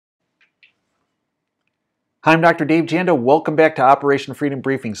Hi, I'm Dr. Dave Janda. Welcome back to Operation Freedom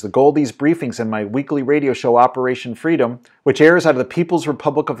Briefings. The goal of these briefings and my weekly radio show, Operation Freedom, which airs out of the People's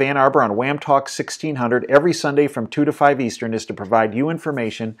Republic of Ann Arbor on Wham Talk 1600 every Sunday from 2 to 5 Eastern, is to provide you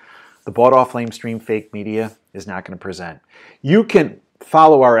information the bought-off lamestream fake media is not going to present. You can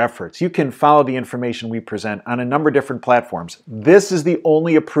follow our efforts. You can follow the information we present on a number of different platforms. This is the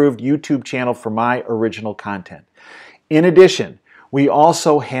only approved YouTube channel for my original content. In addition, we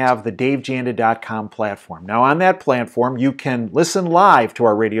also have the DaveJanda.com platform. Now, on that platform, you can listen live to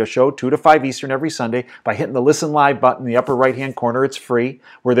our radio show, 2 to 5 Eastern every Sunday, by hitting the Listen Live button in the upper right-hand corner. It's free.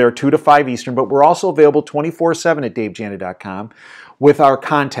 We're there 2 to 5 Eastern, but we're also available 24/7 at DaveJanda.com with our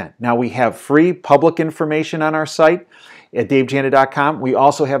content. Now, we have free public information on our site at DaveJanda.com. We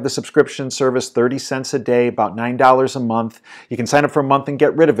also have the subscription service, 30 cents a day, about $9 a month. You can sign up for a month and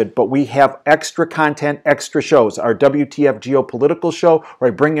get rid of it, but we have extra content, extra shows. Our WTF Geopolitical show, where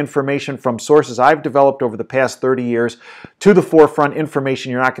I bring information from sources I've developed over the past 30 years to the forefront,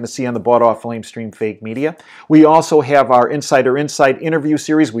 information you're not going to see on the bought-off lamestream fake media. We also have our Insider Insight interview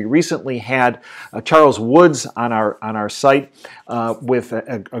series. We recently had Charles Woods on our site with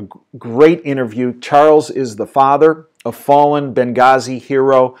a great interview. Charles is the father of fallen Benghazi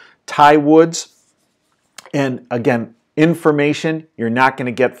hero Ty Woods. And again, information you're not going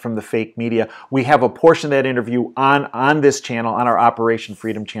to get from the fake media. We have a portion of that interview on this channel, on our Operation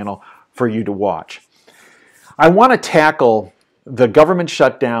Freedom channel, for you to watch. I want to tackle the government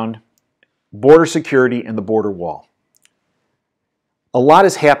shutdown, border security, and the border wall. A lot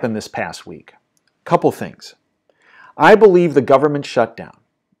has happened this past week. A couple things. I believe the government shutdown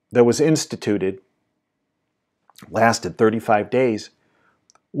that was instituted, lasted 35 days,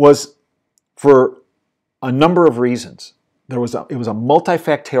 was for a number of reasons. It was a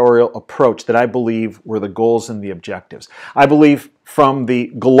multifactorial approach that I believe were the goals and the objectives. I believe from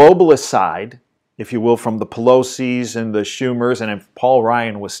the globalist side, if you will, from the Pelosi's and the Schumers, and if Paul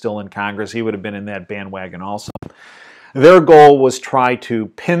Ryan was still in Congress, he would have been in that bandwagon also. Their goal was try to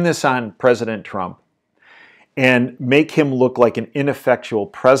pin this on President Trump and make him look like an ineffectual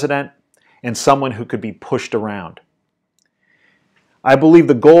president and someone who could be pushed around. I believe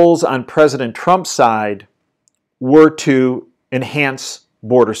the goals on President Trump's side were to enhance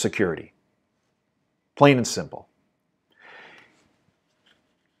border security. Plain and simple.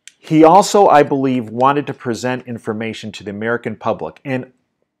 He also, I believe, wanted to present information to the American public and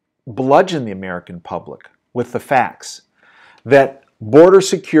bludgeon the American public with the facts that border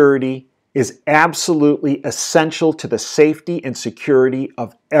security is absolutely essential to the safety and security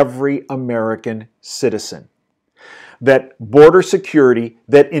of every American citizen. That border security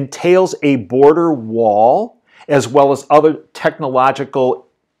that entails a border wall, as well as other technological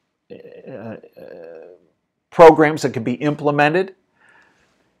programs that can be implemented.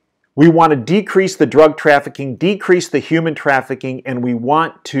 We want to decrease the drug trafficking, decrease the human trafficking, and we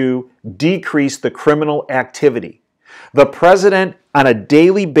want to decrease the criminal activity. The president, on a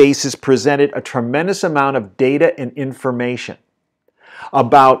daily basis, presented a tremendous amount of data and information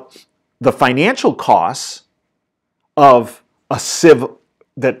about the financial costs of a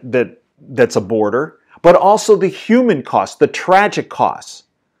that's a border, but also the human costs, the tragic costs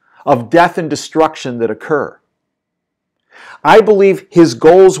of death and destruction that occur. I believe his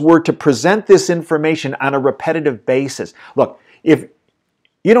goals were to present this information on a repetitive basis. Look, if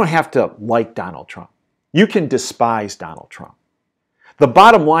you don't have to like Donald Trump, you can despise Donald Trump. The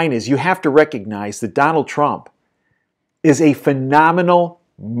bottom line is you have to recognize that Donald Trump is a phenomenal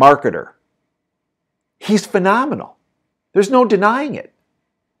marketer. He's phenomenal. There's no denying it.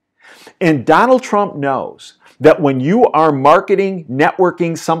 And Donald Trump knows that when you are marketing,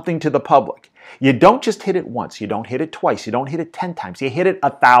 networking something to the public, you don't just hit it once, you don't hit it twice, you don't hit it 10 times, you hit it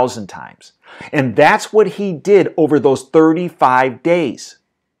 1,000 times. And that's what he did over those 35 days.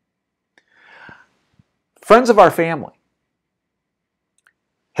 Friends of our family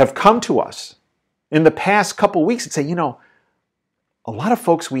have come to us in the past couple weeks and say, you know, a lot of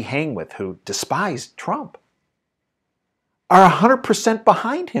folks we hang with who despise Trump are 100%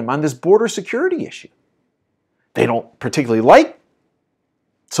 behind him on this border security issue. They don't particularly like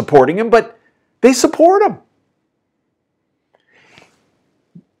supporting him, but they support him.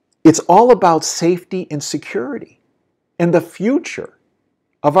 It's all about safety and security and the future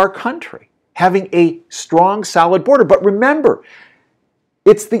of our country, having a strong, solid border. But remember,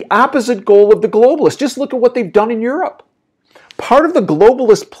 it's the opposite goal of the globalists. Just look at what they've done in Europe. Part of the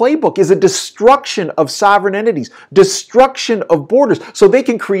globalist playbook is a destruction of sovereign entities, destruction of borders, so they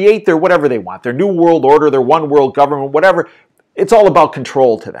can create their whatever they want, their new world order, their one world government, whatever. It's all about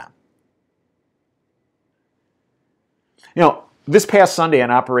control to them. You know, This past Sunday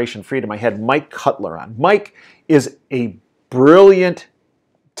on Operation Freedom, I had Mike Cutler on. Mike is a brilliant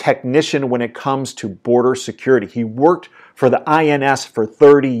technician when it comes to border security. He worked for the INS for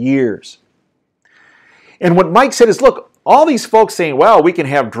 30 years. And what Mike said is, look, all these folks saying, well, we can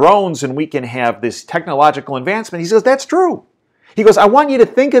have drones and we can have this technological advancement. He says, that's true. He goes, I want you to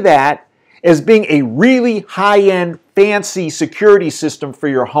think of that as being a really high-end, fancy security system for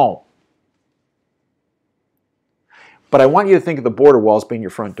your home. But I want you to think of the border walls being your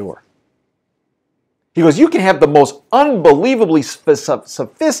front door. He goes, you can have the most unbelievably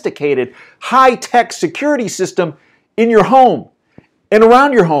sophisticated, high-tech security system in your home and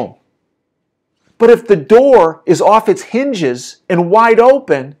around your home. But if the door is off its hinges and wide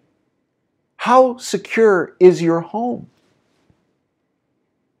open, how secure is your home?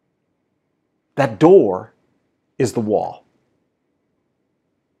 That door is the wall.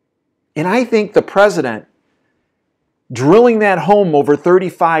 And I think the president, drilling that home over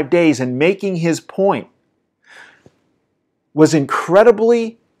 35 days and making his point, was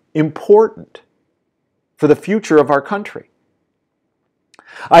incredibly important for the future of our country.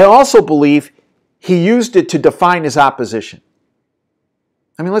 I also believe he used it to define his opposition.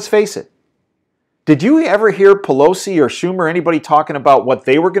 I mean, let's face it. Did you ever hear Pelosi or Schumer or anybody talking about what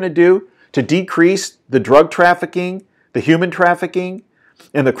they were going to do to decrease the drug trafficking, the human trafficking,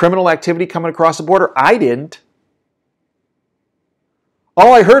 and the criminal activity coming across the border? I didn't.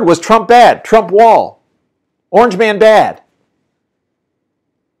 All I heard was Trump bad, Trump wall, Orange man bad.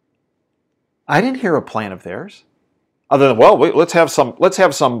 I didn't hear a plan of theirs, other than, well, let's have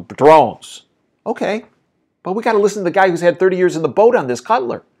some drones. Okay, but we got to listen to the guy who's had 30 years in the boat on this,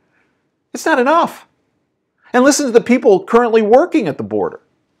 Cutler. It's not enough. And listen to the people currently working at the border.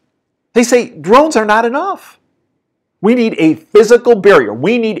 They say drones are not enough. We need a physical barrier.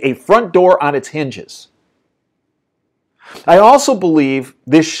 We need a front door on its hinges. I also believe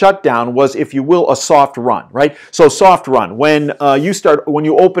this shutdown was, if you will, a soft run, right? So soft run, when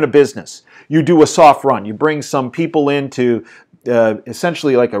you open a business, you do a soft run. You bring some people in to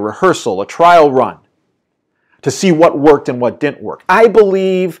essentially like a rehearsal, a trial run, to see what worked and what didn't work. I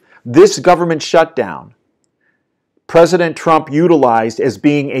believe this government shutdown, President Trump utilized as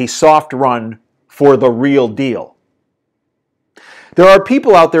being a soft run for the real deal. There are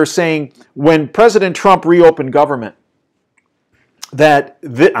people out there saying when President Trump reopened government, that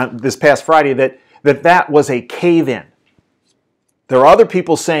this past Friday, that was a cave-in. There are other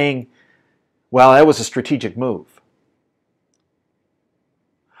people saying, well, that was a strategic move.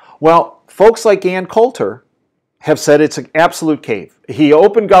 Well, folks like Ann Coulter have said it's an absolute cave. He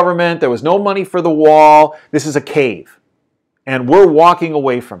opened government, there was no money for the wall, this is a cave. And we're walking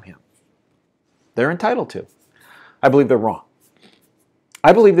away from him. They're entitled to. I believe they're wrong.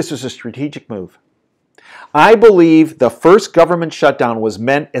 I believe this was a strategic move. I believe the first government shutdown was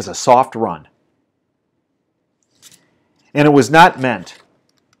meant as a soft run. And it was not meant.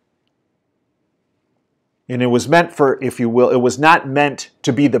 And it was meant for, if you will, it was not meant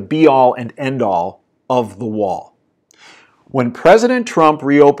to be the be-all and end-all of the wall. When President Trump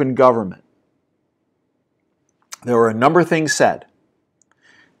reopened government, there were a number of things said.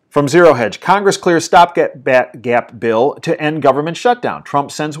 From Zero Hedge, Congress clears stopgap bill to end government shutdown.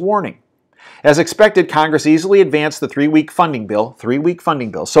 Trump sends warning. As expected, Congress easily advanced the three-week funding bill.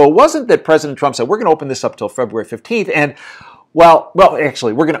 So it wasn't that President Trump said, we're going to open this up till February 15th, and well,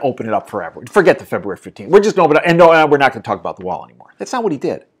 actually, we're going to open it up forever. Forget the February 15th. We're just going to open it up, and no, we're not going to talk about the wall anymore. That's not what he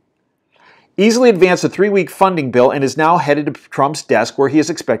did. Easily advanced the three-week funding bill and is now headed to Trump's desk, where he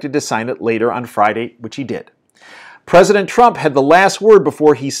is expected to sign it later on Friday, which he did. President Trump had the last word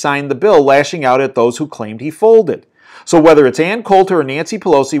before he signed the bill, lashing out at those who claimed he folded. So whether it's Ann Coulter or Nancy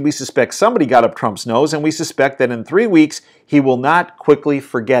Pelosi, we suspect somebody got up Trump's nose, and we suspect that in 3 weeks, he will not quickly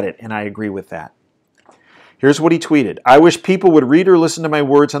forget it, and I agree with that. Here's what he tweeted. I wish people would read or listen to my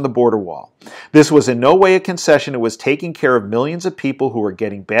words on the border wall. This was in no way a concession. It was taking care of millions of people who were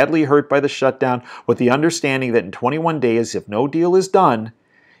getting badly hurt by the shutdown with the understanding that in 21 days, if no deal is done,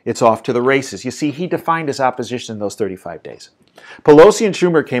 it's off to the races. You see, he defined his opposition in those 35 days. Pelosi and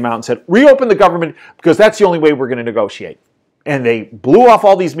Schumer came out and said, reopen the government because that's the only way we're going to negotiate. And they blew off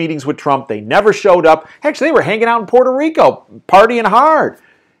all these meetings with Trump. They never showed up. Actually, they were hanging out in Puerto Rico, partying hard,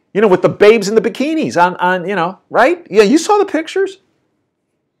 with the babes in the bikinis on right? Yeah, you saw the pictures.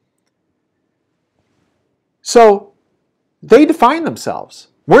 So they defined themselves.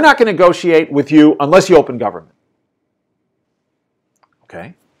 We're not going to negotiate with you unless you open government.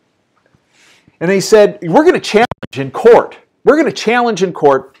 Okay? And they said, we're going to challenge in court. We're going to challenge in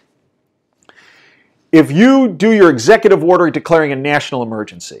court if you do your executive order declaring a national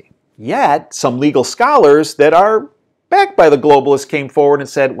emergency. Yet, some legal scholars that are backed by the globalists, came forward and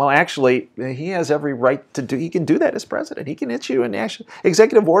said, well, actually, he has every right to do, he can do that as president. He can issue a national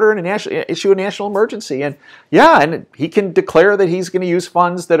executive order and issue a national emergency. And yeah, and he can declare that he's going to use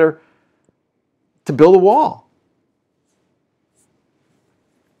funds that are to build a wall.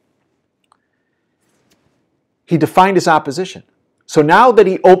 He defined his opposition. So now that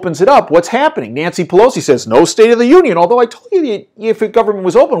he opens it up, what's happening? Nancy Pelosi says, no State of the Union, although I told you if the government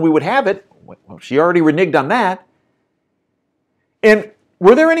was open, we would have it. Well, she already reneged on that. And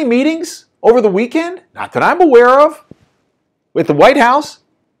were there any meetings over the weekend? Not that I'm aware of, with the White House.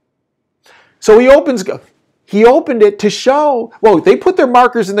 So he opened it to show, well, they put their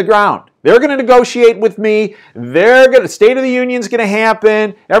markers in the ground. They're going to negotiate with me. State of the Union's going to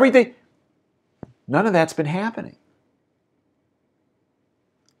happen. Everything. None of that's been happening.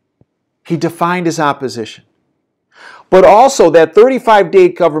 He defined his opposition. But also that 35-day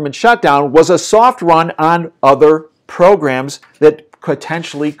government shutdown was a soft run on other programs that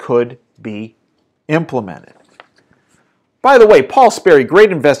potentially could be implemented. By the way, Paul Sperry,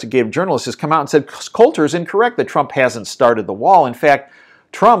 great investigative journalist, has come out and said Coulter is incorrect that Trump hasn't started the wall. In fact,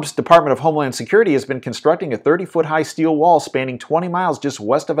 Trump's Department of Homeland Security has been constructing a 30-foot high steel wall spanning 20 miles just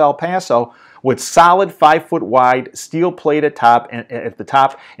west of El Paso with solid 5-foot wide steel plate at the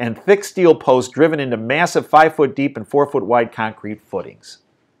top and thick steel posts driven into massive 5-foot deep and 4-foot wide concrete footings.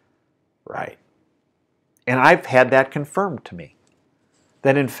 Right. And I've had that confirmed to me,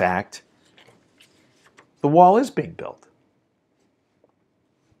 that in fact, the wall is being built.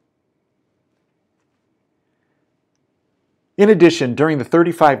 In addition, during the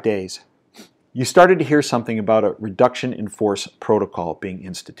 35 days, you started to hear something about a reduction in force protocol being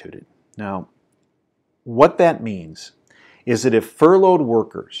instituted. Now, what that means is that if furloughed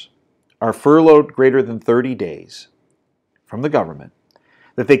workers are furloughed greater than 30 days from the government,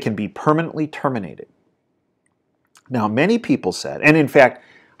 that they can be permanently terminated. Now, many people said, and in fact,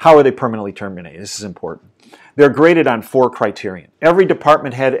 how are they permanently terminated? This is important. They're graded on 4 criteria. Every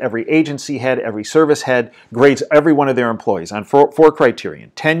department head, every agency head, every service head grades every one of their employees on 4 criteria.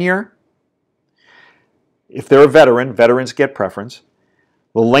 Tenure, if they're a veteran, veterans get preference,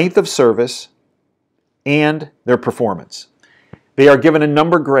 the length of service, and their performance. They are given a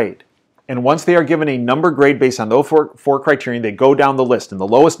number grade. And once they are given a number grade based on those 4 criteria, they go down the list, and the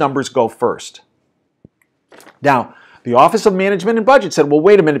lowest numbers go first. Now, the Office of Management and Budget said, well,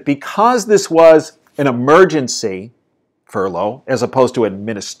 wait a minute, because this was an emergency furlough as opposed to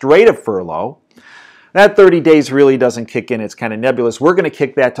administrative furlough, that 30 days really doesn't kick in. It's kind of nebulous. We're going to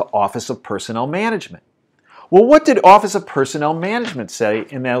kick that to Office of Personnel Management. Well, what did Office of Personnel Management say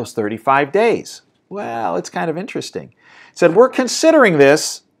in those 35 days? Well, it's kind of interesting. It said, we're considering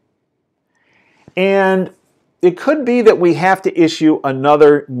this, and it could be that we have to issue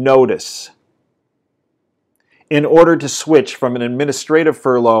another notice in order to switch from an administrative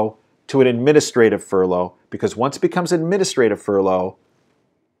furlough to an administrative furlough, because once it becomes administrative furlough,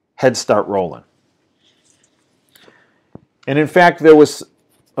 heads start rolling. And in fact, there was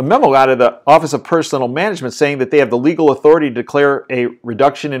a memo out of the Office of Personnel Management saying that they have the legal authority to declare a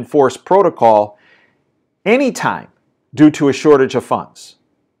reduction in force protocol anytime due to a shortage of funds.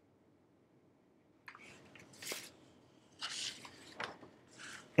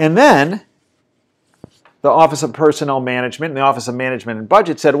 And then the Office of Personnel Management and the Office of Management and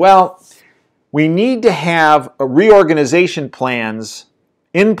Budget said, well, we need to have reorganization plans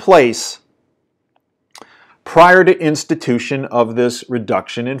in place prior to institution of this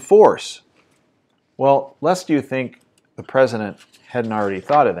reduction in force. Well, lest you think the President hadn't already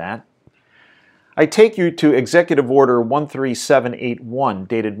thought of that, I take you to Executive Order 13781,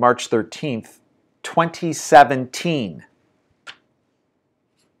 dated March 13th, 2017.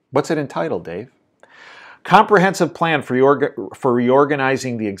 What's it entitled, Dave? Comprehensive Plan for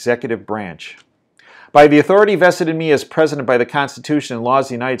Reorganizing the Executive Branch. By the authority vested in me as President by the Constitution and laws of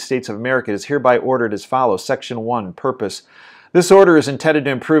the United States of America, it is hereby ordered as follows. Section 1, Purpose. This order is intended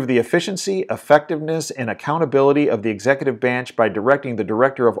to improve the efficiency, effectiveness, and accountability of the executive branch by directing the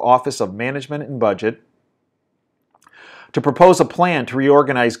Director of Office of Management and Budget to propose a plan to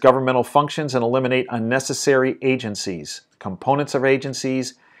reorganize governmental functions and eliminate unnecessary agencies, components of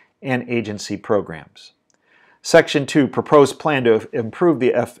agencies, and agency programs. Section 2, Proposed Plan to improve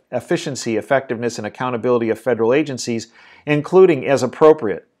the efficiency, effectiveness, and accountability of federal agencies, including, as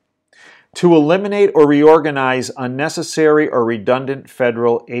appropriate, to eliminate or reorganize unnecessary or redundant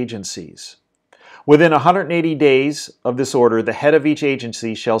federal agencies. Within 180 days of this order, the head of each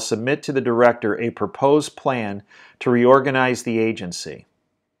agency shall submit to the director a proposed plan to reorganize the agency,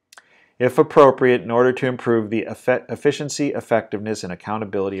 if appropriate, in order to improve the efficiency, effectiveness, and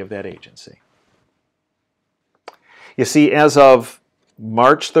accountability of that agency. You see, as of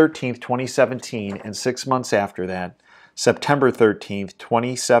March 13th, 2017, and 6 months after that, September 13th,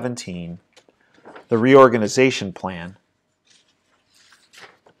 2017, the reorganization plan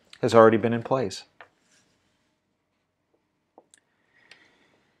has already been in place.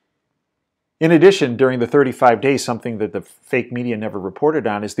 In addition, during the 35 days, something that the fake media never reported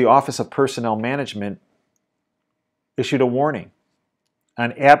on is the Office of Personnel Management issued a warning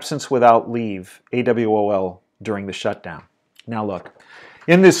on absence without leave, AWOL, during the shutdown. Now look,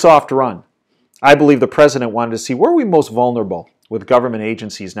 in this soft run, I believe the president wanted to see where are we most vulnerable with government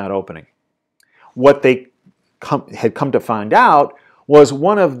agencies not opening. What they had come to find out was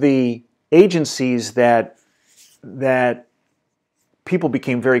one of the agencies that people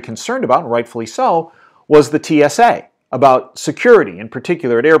became very concerned about, and rightfully so, was the TSA, about security, in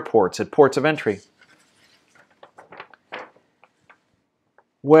particular at airports, at ports of entry.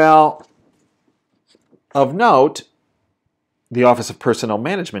 Well, of note, the Office of Personnel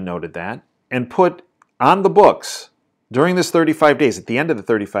Management noted that and put on the books during this 35 days, at the end of the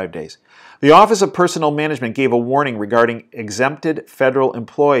 35 days, the Office of Personnel Management gave a warning regarding exempted federal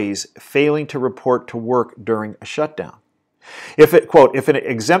employees failing to report to work during a shutdown. If an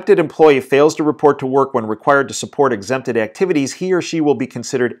exempted employee fails to report to work when required to support exempted activities, he or she will be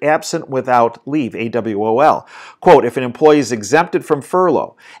considered absent without leave, AWOL. Quote, if an employee is exempted from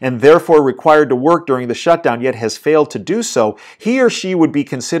furlough and therefore required to work during the shutdown yet has failed to do so, he or she would be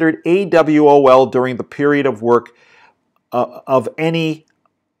considered AWOL during the period of work of any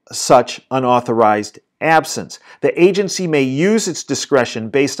such unauthorized absence. The agency may use its discretion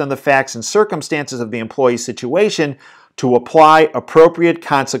based on the facts and circumstances of the employee's situation to apply appropriate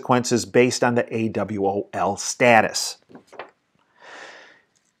consequences based on the AWOL status.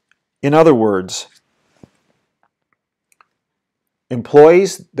 In other words,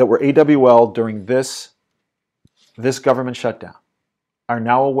 employees that were AWOL during this government shutdown are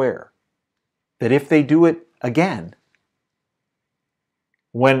now aware that if they do it again,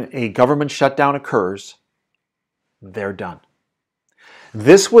 when a government shutdown occurs, they're done.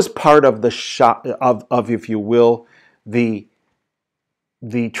 This was part of the if you will, the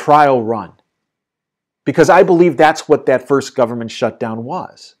trial run, because I believe that's what that first government shutdown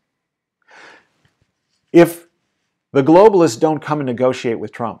was. If the globalists don't come and negotiate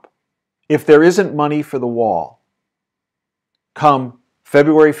with Trump, if there isn't money for the wall come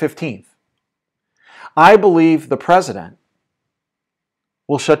February 15th, I believe the president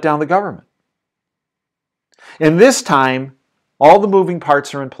will shut down the government. And this time, all the moving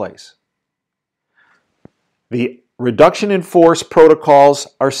parts are in place. The reduction in force protocols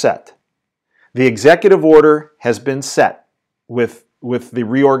are set. The executive order has been set with the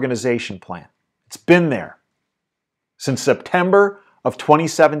reorganization plan. It's been there since September of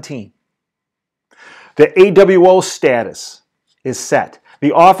 2017. The AWO status is set.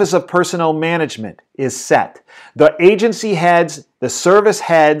 The Office of Personnel Management is set. The agency heads, the service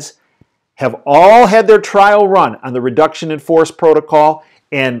heads have all had their trial run on the reduction in force protocol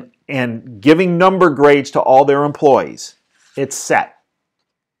and giving number grades to all their employees. It's set.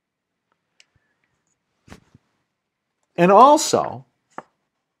 And also,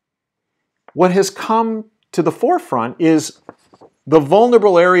 what has come to the forefront is the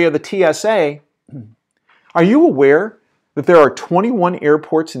vulnerable area of the TSA. Are you aware that there are 21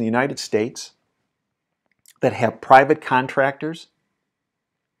 airports in the United States that have private contractors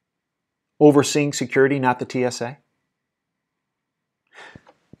overseeing security, not the TSA?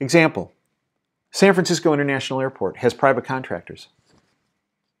 Example, San Francisco International Airport has private contractors.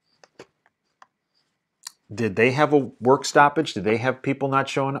 Did they have a work stoppage? Did they have people not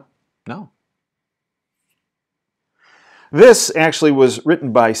showing up? No. This actually was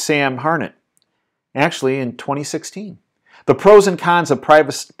written by Sam Harnett, actually in 2016. The pros and cons of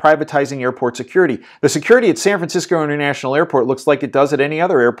privatizing airport security. The security at San Francisco International Airport looks like it does at any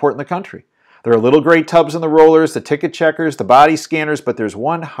other airport in the country. There are little gray tubs in the rollers, the ticket checkers, the body scanners, but there's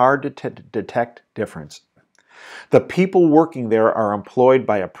one hard to detect difference. The people working there are employed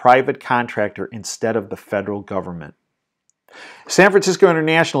by a private contractor instead of the federal government. San Francisco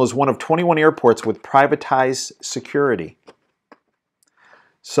International is one of 21 airports with privatized security.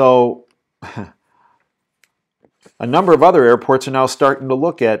 So, a number of other airports are now starting to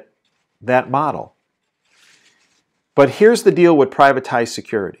look at that model. But here's the deal with privatized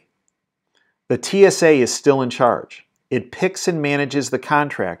security. The TSA is still in charge. It picks and manages the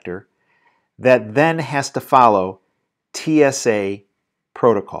contractor that then has to follow TSA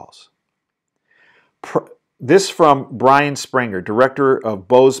protocols. This from Brian Sprenger, director of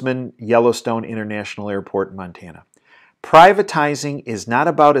Bozeman Yellowstone International Airport in Montana. Privatizing is not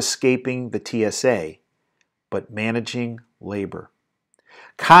about escaping the TSA, but managing labor.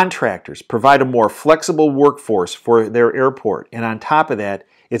 Contractors provide a more flexible workforce for their airport, and on top of that,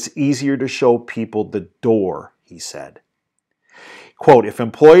 it's easier to show people the door, he said. Quote, if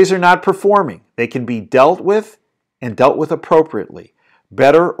employees are not performing, they can be dealt with and dealt with appropriately,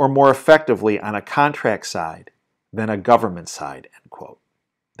 better or more effectively on a contract side than a government side, end quote.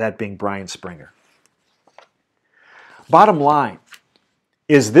 That being Brian Springer. Bottom line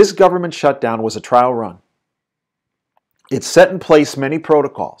is this government shutdown was a trial run. It set in place many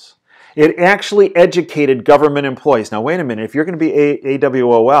protocols. It actually educated government employees. Now, wait a minute. If you're going to be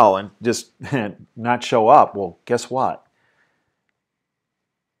AWOL and just not show up, well, guess what?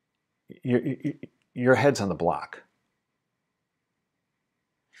 Your head's on the block.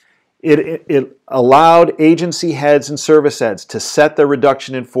 It allowed agency heads and service heads to set their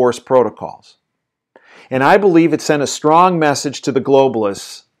reduction in force protocols. And I believe it sent a strong message to the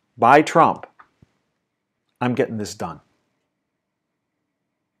globalists by Trump. I'm getting this done.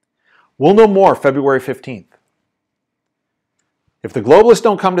 We'll know more February 15th. If the globalists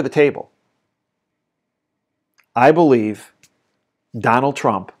don't come to the table, I believe Donald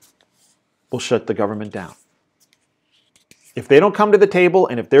Trump will shut the government down. If they don't come to the table,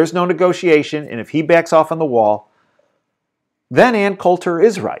 and if there's no negotiation, and if he backs off on the wall, then Ann Coulter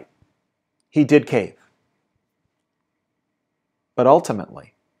is right. He did cave. But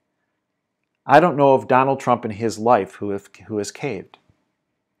ultimately, I don't know of Donald Trump in his life who has caved.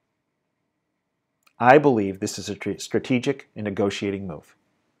 I believe this is a strategic and negotiating move.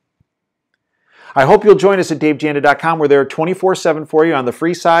 I hope you'll join us at DaveJanda.com. We're there 24/7 for you on the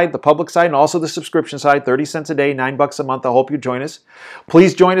free side, the public side, and also the subscription side. 30 cents a day, $9 a month. I hope you join us.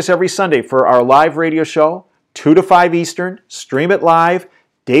 Please join us every Sunday for our live radio show, 2 to 5 Eastern. Stream it live,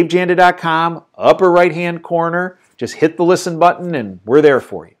 DaveJanda.com, upper right-hand corner. Just hit the listen button and we're there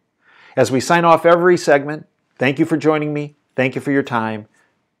for you. As we sign off every segment, thank you for joining me. Thank you for your time.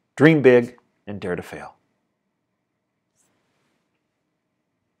 Dream big and dare to fail.